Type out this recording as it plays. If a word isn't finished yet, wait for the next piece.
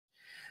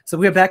So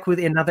we're back with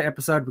another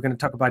episode. We're going to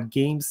talk about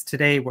games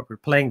today, what we're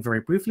playing very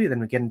briefly. Then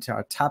we get into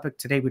our topic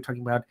today. We're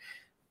talking about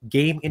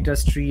game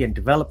industry and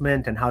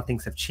development and how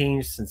things have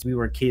changed since we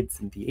were kids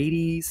in the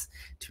 80s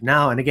to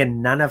now. And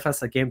again, none of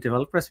us are game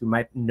developers. We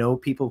might know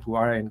people who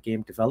are in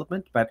game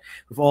development, but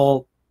we've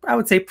all, I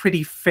would say,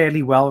 pretty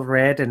fairly well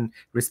read and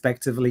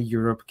respectively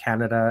Europe,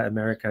 Canada,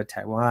 America,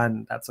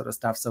 Taiwan, that sort of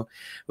stuff. So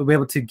we'll be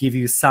able to give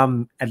you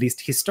some at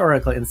least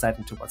historical insight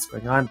into what's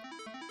going on.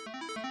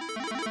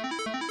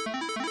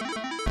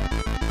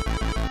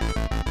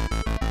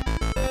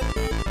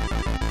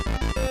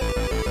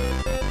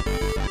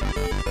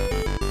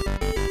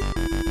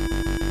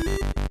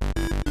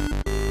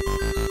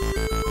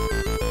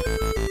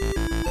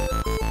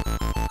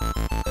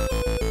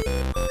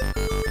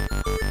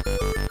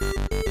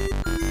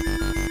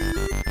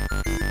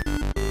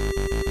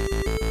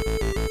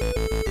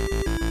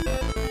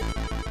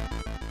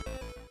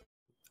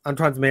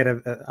 Antoine's made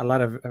a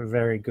lot of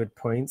very good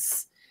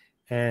points,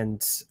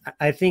 and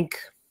I think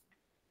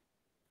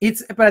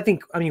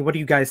I mean, what do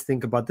you guys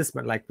think about this?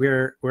 Like,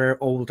 we're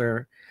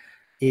older.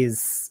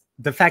 Is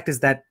the fact is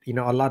that, you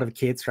know, a lot of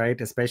kids,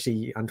 right?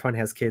 Especially Antoine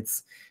has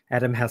kids.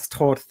 Adam has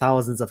taught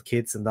thousands of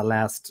kids in the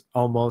last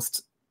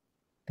almost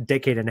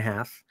decade and a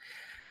half.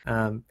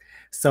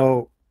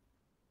 So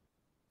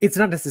it's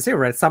not necessary,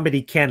 right?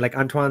 Somebody can, like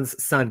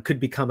Antoine's son, could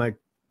become a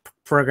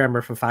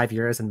programmer for 5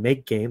 years and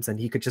make games, and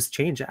he could just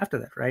change after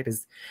that, right?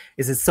 Is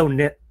it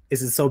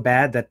so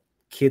bad that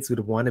kids would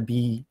want to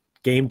be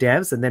game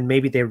devs and then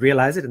maybe they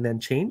realize it and then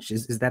change?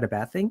 Is that a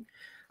bad thing?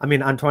 I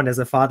mean, Antoine, as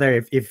a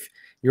father, if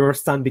your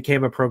son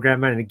became a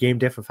programmer and a game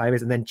dev for 5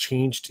 years and then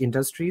changed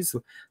industries,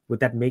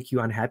 would that make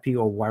you unhappy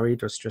or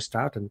worried or stressed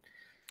out? And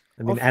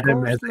I mean,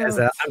 Adam, as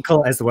an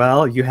uncle as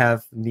well, you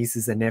have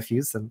nieces and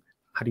nephews, and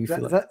how do you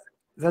feel?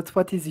 That's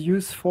what it's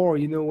used for.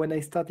 You know, when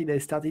I started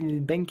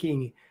in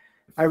banking.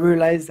 I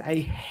realized I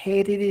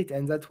hated it,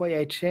 and that's why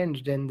I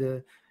changed.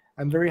 And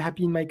I'm very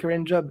happy in my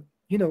current job.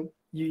 You know,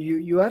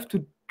 you have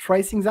to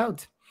try things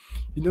out.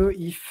 You know,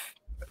 if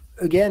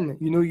again,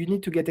 you know, you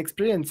need to get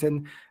experience.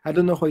 And I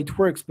don't know how it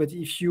works, but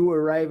if you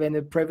arrive in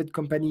a private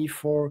company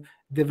for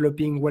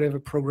developing whatever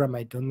program,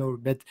 I don't know,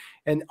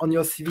 and on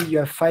your CV you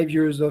have 5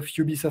 years of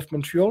Ubisoft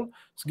Montreal,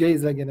 so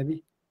guys are gonna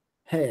be,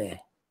 hey,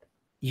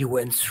 he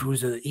went through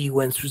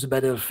the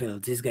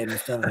battlefield. This guy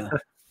must have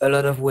a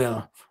lot of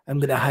will. I'm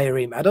gonna hire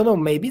him. I don't know.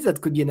 Maybe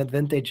that could be an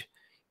advantage.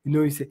 You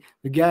know, you say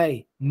the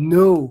guy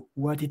know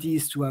what it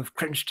is to have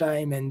crunch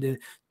time and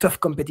tough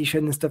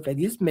competition and stuff like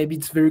this. Maybe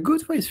it's very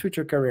good for his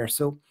future career.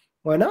 So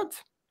why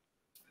not?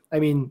 I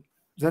mean,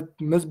 that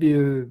must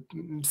be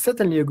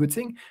certainly a good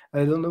thing.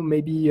 I don't know.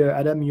 Maybe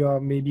Adam, you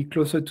are maybe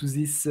closer to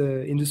this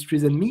industry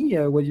than me.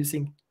 What do you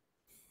think?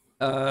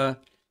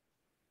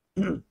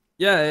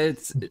 Yeah,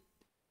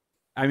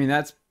 I mean,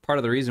 that's part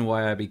of the reason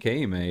why I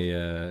became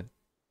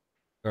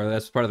or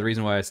that's part of the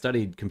reason why I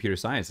studied computer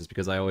science, is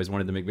because I always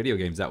wanted to make video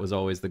games. That was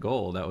always the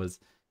goal. That was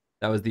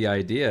the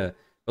idea.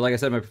 But like I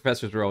said, my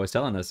professors were always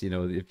telling us, you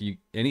know, if you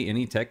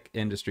any tech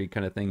industry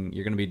kind of thing,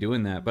 you're going to be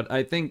doing that. But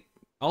I think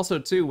also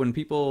too, when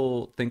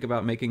people think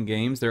about making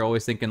games, they're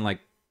always thinking like,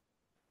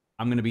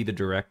 I'm going to be the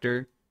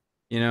director,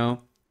 you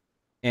know,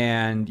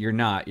 and you're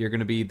not. You're going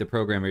to be the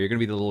programmer. You're going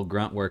to be the little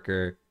grunt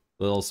worker,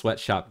 little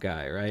sweatshop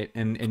guy, right?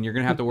 And you're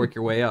going to have to work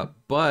your way up.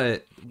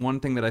 But one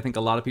thing that I think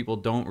a lot of people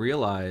don't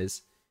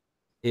realize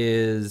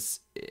is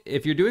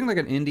if you're doing like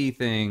an indie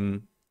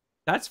thing,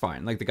 that's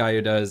fine. Like the guy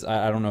who does,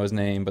 I don't know his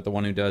name, but the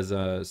one who does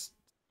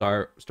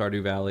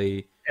Stardew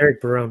Valley,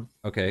 Eric Barone.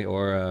 Okay,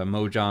 or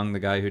Mojang, the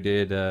guy who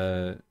did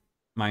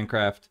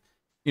Minecraft.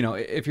 You know,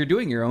 if you're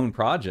doing your own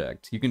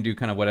project, you can do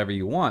kind of whatever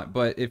you want.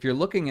 But if you're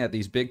looking at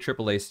these big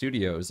AAA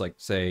studios, like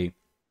say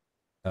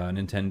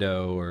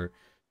Nintendo or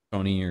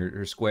Sony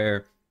or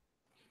Square,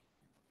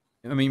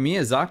 I mean,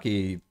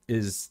 Miyazaki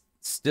is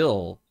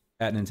still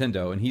at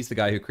Nintendo, and he's the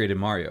guy who created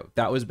Mario.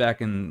 That was back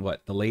in,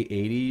 what, the late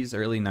 80s,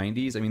 early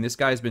 90s? I mean, this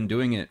guy's been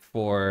doing it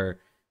for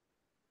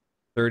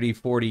 30,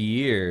 40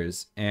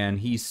 years, and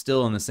he's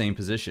still in the same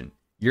position.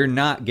 You're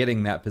not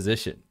getting that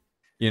position.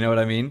 You know what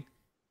I mean?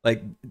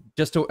 Like,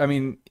 I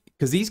mean,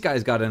 because these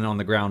guys got in on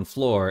the ground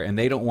floor, and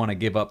they don't want to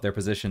give up their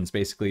positions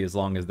basically as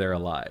long as they're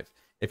alive.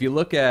 If you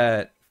look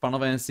at Final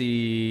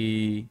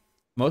Fantasy,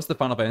 most of the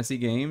Final Fantasy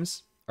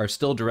games are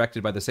still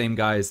directed by the same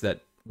guys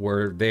that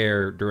were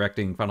there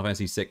directing Final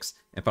Fantasy VI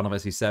and Final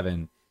Fantasy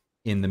VII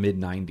in the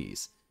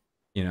mid-90s,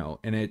 you know,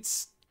 and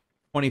it's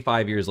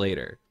 25 years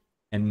later,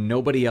 and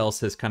nobody else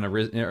has kind of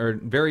risen, or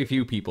very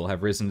few people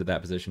have risen to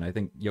that position. I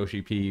think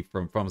Yoshi P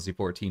from Final Fantasy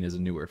 14 is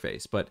a newer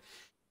face, but,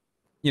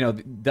 you know,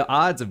 the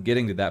odds of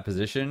getting to that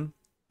position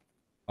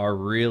are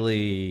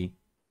really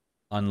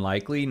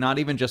unlikely, not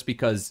even just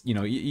because, you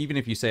know, even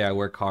if you say I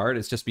work hard,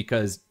 it's just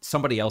because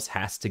somebody else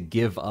has to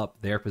give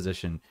up their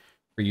position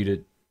for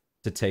you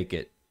to take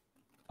it.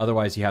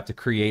 Otherwise, you have to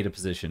create a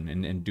position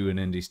and do an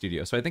indie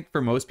studio. So I think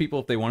for most people,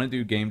 if they want to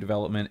do game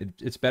development,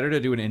 it's better to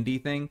do an indie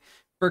thing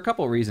for a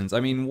couple of reasons. I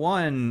mean,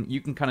 one,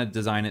 you can kind of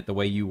design it the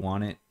way you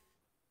want it.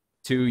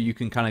 Two, you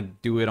can kind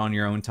of do it on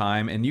your own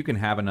time, and you can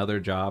have another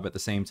job at the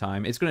same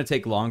time. It's going to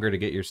take longer to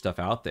get your stuff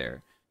out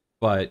there,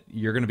 but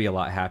you're going to be a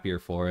lot happier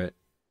for it.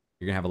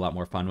 You're going to have a lot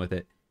more fun with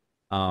it.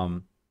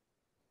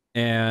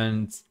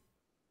 And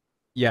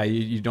yeah,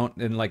 you don't,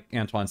 and like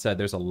Antoine said,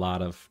 there's a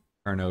lot of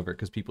turnover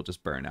because people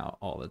just burn out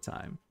all the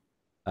time.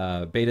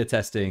 Beta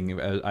testing,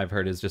 I've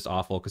heard, is just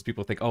awful because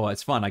people think, oh,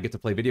 it's fun, I get to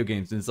play video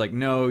games. And it's like,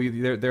 no,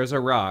 there's a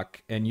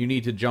rock, and you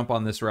need to jump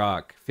on this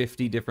rock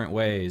 50 different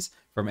ways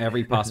from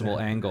every possible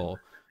angle,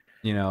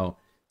 you know?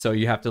 So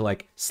you have to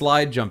like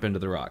slide jump into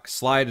the rock,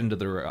 slide into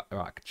the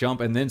rock,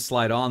 jump, and then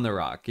slide on the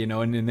rock, you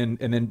know, and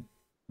then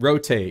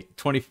rotate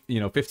 20,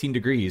 15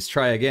 degrees,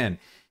 try again.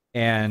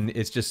 And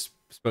it's just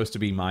supposed to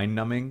be mind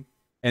numbing.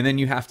 And then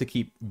you have to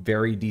keep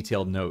very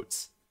detailed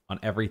notes on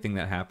everything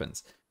that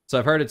happens. So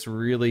I've heard it's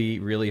really,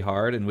 really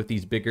hard. And with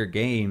these bigger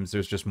games,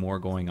 there's just more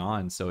going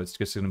on. So it's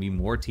just going to be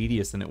more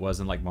tedious than it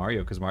was in like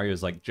Mario, because Mario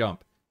is like,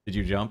 jump. Did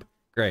you jump?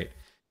 Great.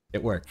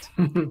 It worked.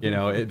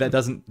 That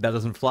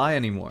doesn't fly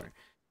anymore.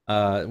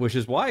 Which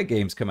is why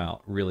games come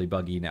out really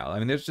buggy now. I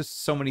mean, there's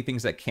just so many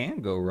things that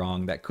can go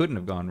wrong that couldn't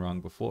have gone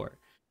wrong before.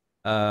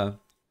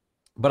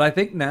 But I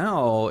think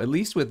now, at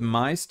least with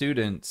my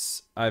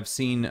students, I've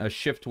seen a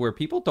shift where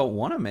people don't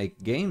want to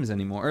make games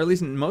anymore. Or at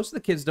least most of the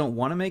kids don't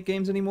want to make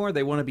games anymore.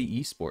 They want to be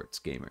esports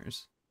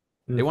gamers.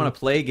 They want to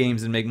play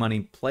games and make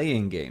money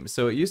playing games.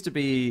 So it used to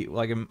be,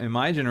 like in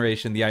my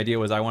generation, the idea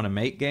was I want to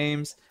make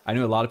games. I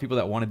knew a lot of people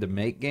that wanted to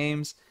make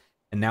games.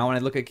 And now when I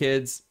look at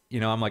kids,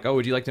 I'm like, oh,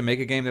 would you like to make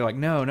a game? They're like,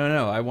 no,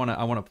 I want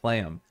to play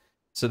them.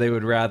 So they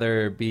would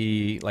rather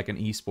be like an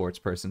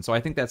esports person. So I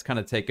think that's kind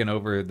of taken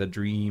over the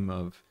dream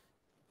of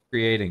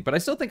creating. But I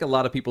still think a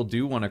lot of people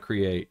do want to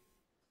create.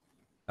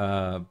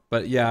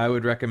 But yeah, I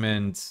would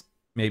recommend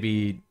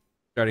maybe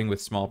starting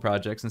with small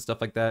projects and stuff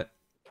like that.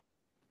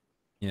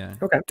 Yeah.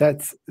 Okay.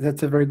 That's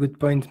a very good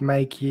point.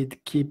 My kid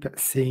keep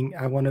saying,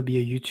 I want to be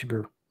a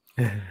YouTuber.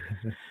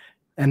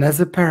 And as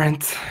a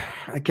parent,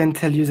 I can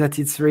tell you that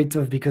it's very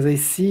tough because I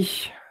see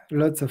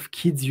lots of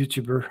kids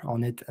YouTuber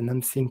on it, and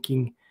I'm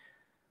thinking,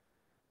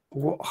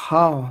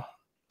 how?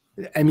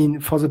 I mean,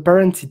 for the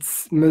parents, it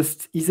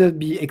must either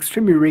be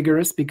extremely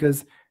rigorous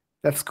because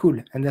they have school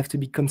and they have to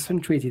be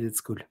concentrated at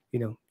school,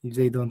 if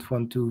they don't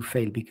want to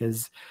fail,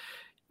 because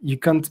you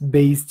can't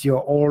base your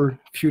whole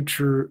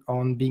future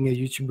on being a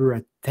YouTuber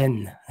at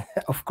 10.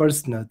 Of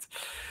course not.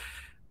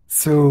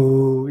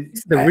 So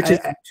he's the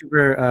richest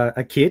YouTuber,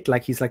 a kid,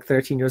 like he's like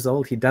 13 years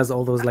old. He does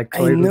all those like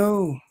toy I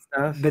know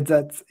stuff. But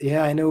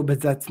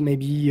that's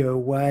maybe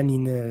 1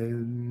 in a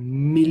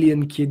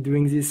million kid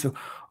doing this. So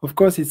of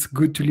course it's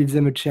good to leave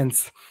them a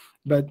chance.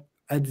 But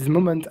at this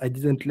moment I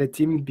didn't let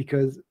him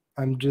because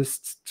I'm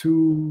just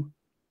too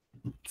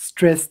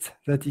stressed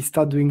that he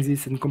start doing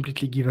this and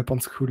completely give up on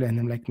school. And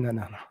I'm like,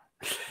 no.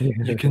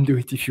 You can do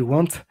it if you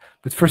want,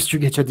 but first you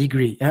get your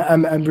degree.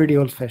 I'm really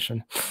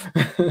old-fashioned.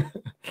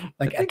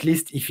 Like, at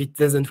least if it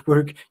doesn't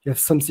work, you have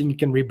something you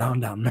can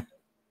rebound on.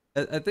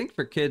 I think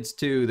for kids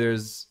too,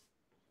 there's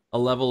a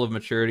level of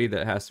maturity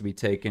that has to be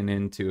taken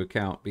into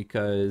account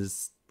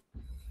because,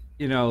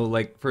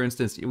 like for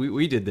instance,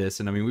 we did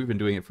this, and I mean we've been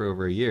doing it for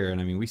over a year, and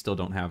I mean we still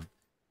don't have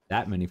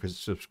that many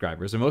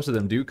subscribers, and most of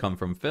them do come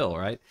from Phil,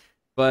 right?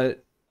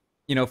 But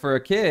for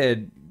a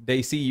kid,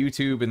 they see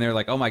YouTube and they're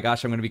like, oh my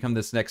gosh, I'm going to become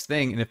this next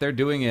thing. And if they're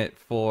doing it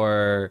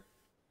for,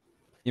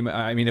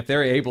 if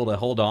they're able to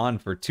hold on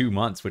for 2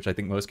 months, which I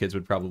think most kids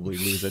would probably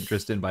lose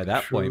interest in by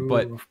that point.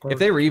 But if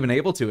they were even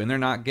able to, and they're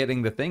not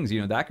getting the things,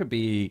 that could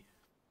be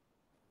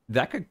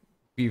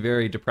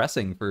very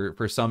depressing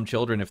for some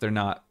children if they're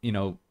not,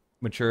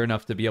 mature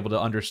enough to be able to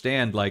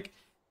understand, like,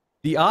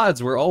 the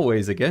odds were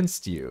always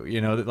against you,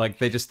 like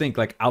they just think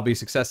like I'll be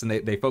success, and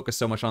they focus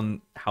so much on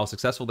how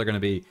successful they're going to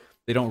be,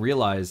 they don't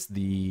realize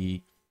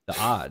the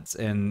odds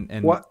and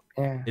what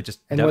it just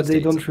and what they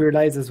don't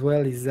realize as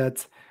well is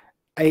that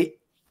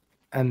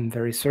I'm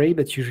very sorry,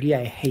 but usually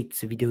I hate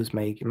the videos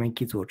my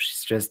kids watch.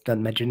 It's just not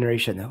my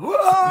generation.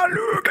 Oh,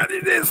 look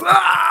at this!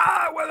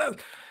 Well,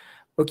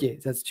 okay,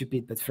 that's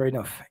stupid, but fair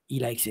enough. He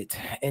likes it,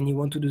 and he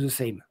wants to do the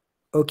same.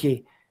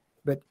 Okay.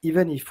 But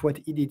even if what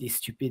he did is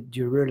stupid, do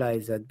you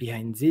realize that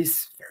behind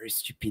this very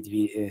stupid,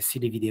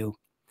 silly video,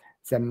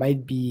 there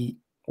might be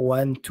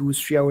 1, 2,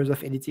 3 hours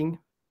of editing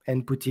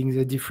and putting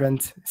the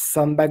different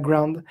sound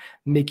background,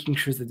 making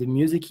sure that the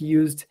music he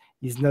used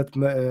is not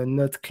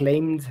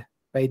claimed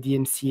by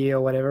DMCA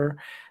or whatever,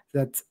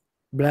 that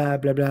blah,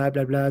 blah, blah,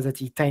 blah, blah, that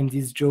he timed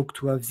this joke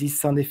to have this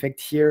sound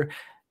effect here.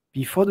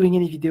 Before doing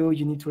any video,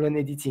 you need to learn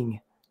editing.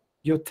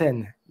 You're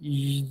 10.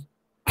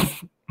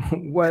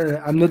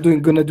 Well, I'm not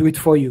gonna do it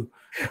for you.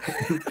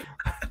 Do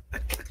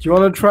you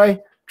want to try?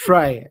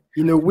 Try.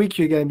 In a week,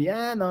 you're gonna be,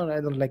 no,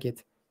 I don't like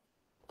it.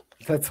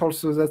 That's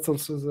also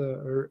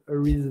a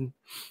reason.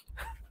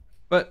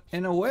 But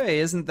in a way,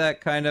 isn't that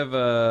kind of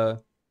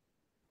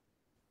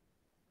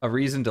a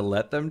reason to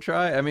let them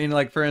try? I mean,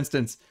 like for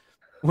instance,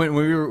 when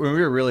we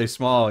were really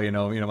small,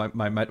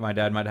 my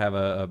dad might have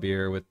a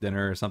beer with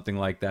dinner or something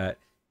like that.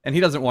 and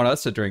he doesn't want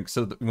us to drink.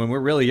 So when we're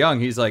really young,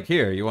 he's like,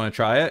 "Here, you want to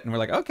try it?" And we're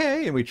like,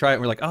 "Okay." And we try it,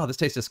 and we're like, "Oh, this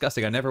tastes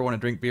disgusting. I never want to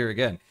drink beer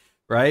again."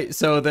 Right?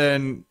 So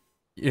then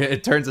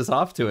it turns us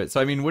off to it. So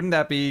I mean, wouldn't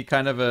that be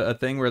kind of a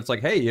thing where it's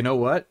like, "Hey, you know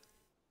what?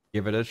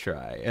 Give it a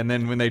try." And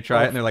then when they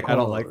try it and they're like, "I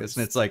don't like this,"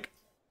 and it's like,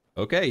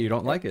 "Okay, you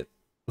don't like it.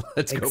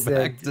 Let's go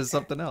back to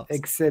something else."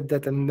 Except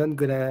that I'm not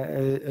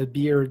gonna a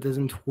beer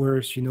doesn't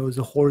work,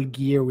 the whole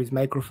gear with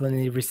microphone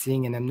and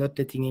everything, and I'm not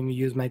letting him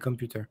use my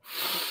computer.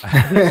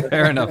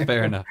 Fair enough.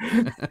 Fair enough.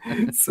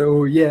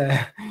 So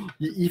yeah,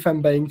 if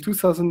I'm buying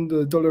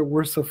 $2,000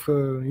 worth of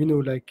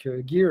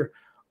gear,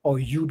 oh,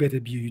 you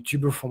better be a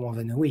YouTuber for more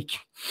than a week.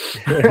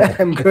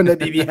 I'm gonna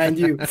be behind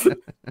you.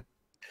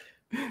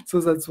 So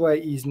that's why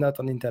he's not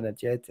on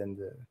internet yet, and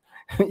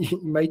he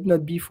might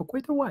not be for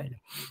quite a while.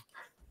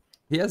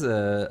 He has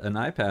an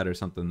iPad or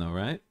something though,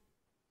 right?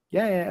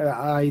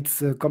 Yeah,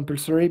 it's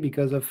compulsory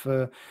because of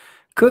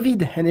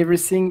COVID and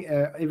everything.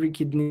 Every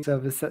kid needs to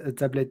have a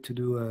tablet to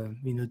do,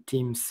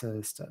 Teams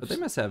stuff. But they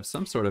must have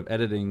some sort of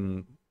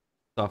editing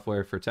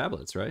software for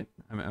tablets, right?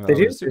 I mean, They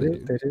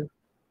do.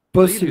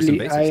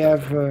 Possibly,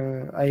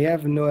 I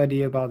have no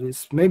idea about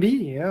this. Maybe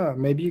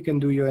you can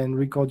do and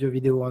record your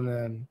video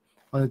on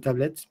a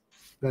tablet.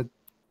 That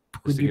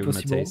could be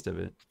possible. Give them a taste of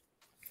it.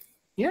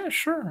 Yeah,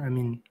 sure. I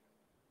mean,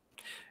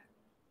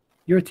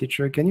 you're a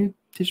teacher. Can you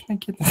teach my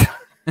kids?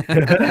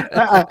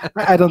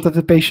 I don't have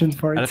the patience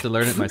for it. I have to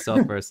learn it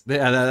myself first.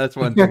 Yeah, that's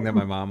one thing that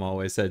my mom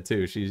always said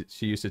too. She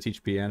used to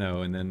teach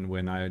piano, and then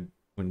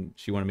when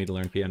she wanted me to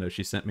learn piano,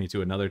 she sent me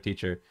to another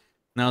teacher.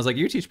 And I was like,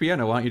 "You teach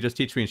piano, why don't you just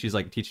teach me?" And she's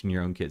like, "Teaching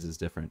your own kids is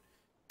different.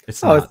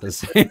 It's not the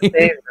same,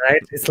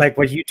 right? It's like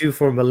what you do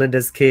for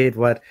Melinda's kid,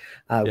 what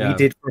we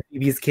did for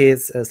Phoebe's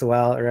kids as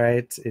well,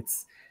 right?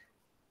 It's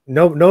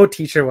no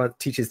teacher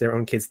teaches their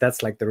own kids.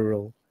 That's like the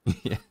rule.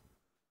 Yeah.